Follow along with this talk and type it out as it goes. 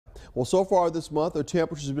Well, so far this month, our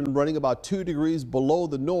temperatures have been running about 2 degrees below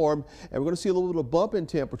the norm, and we're going to see a little bit of bump in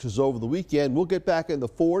temperatures over the weekend. We'll get back in the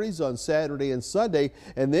 40s on Saturday and Sunday,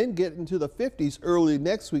 and then get into the 50s early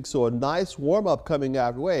next week. So a nice warm up coming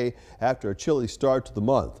our way after a chilly start to the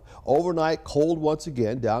month. Overnight, cold once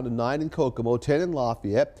again, down to 9 in Kokomo, 10 in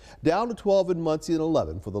Lafayette, down to 12 in Muncie and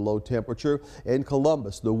 11 for the low temperature in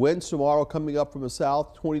Columbus. The winds tomorrow coming up from the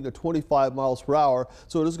south, 20 to 25 miles per hour.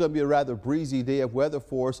 So it is going to be a rather breezy day of weather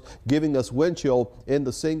for us, giving us wind chill in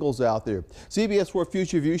the singles out there. CBS 4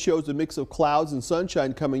 Future View shows a mix of clouds and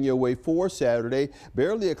sunshine coming your way for Saturday.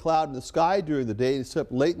 Barely a cloud in the sky during the day,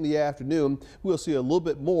 except late in the afternoon. We'll see a little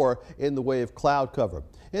bit more in the way of cloud cover.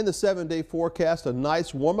 In the 7-day forecast, a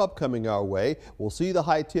nice warm up coming our way. We'll see the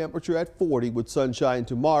high temperature at 40 with sunshine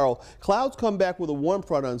tomorrow. Clouds come back with a warm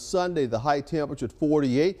front on Sunday, the high temperature at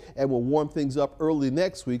 48, and will warm things up early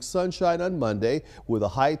next week. Sunshine on Monday with a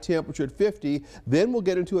high temperature at 50. Then we'll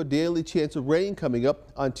get into a daily chance of rain coming up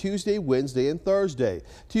on Tuesday, Wednesday, and Thursday.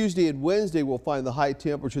 Tuesday and Wednesday we'll find the high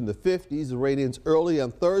temperature in the 50s. The rain ends early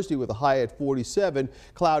on Thursday with a high at 47.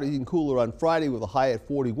 Cloudy and cooler on Friday with a high at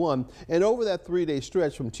 41. And over that 3-day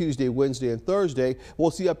stretch from Tuesday, Wednesday, and Thursday,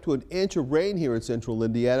 we'll see up to an inch of rain here in central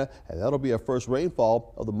Indiana, and that'll be our first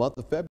rainfall of the month of February.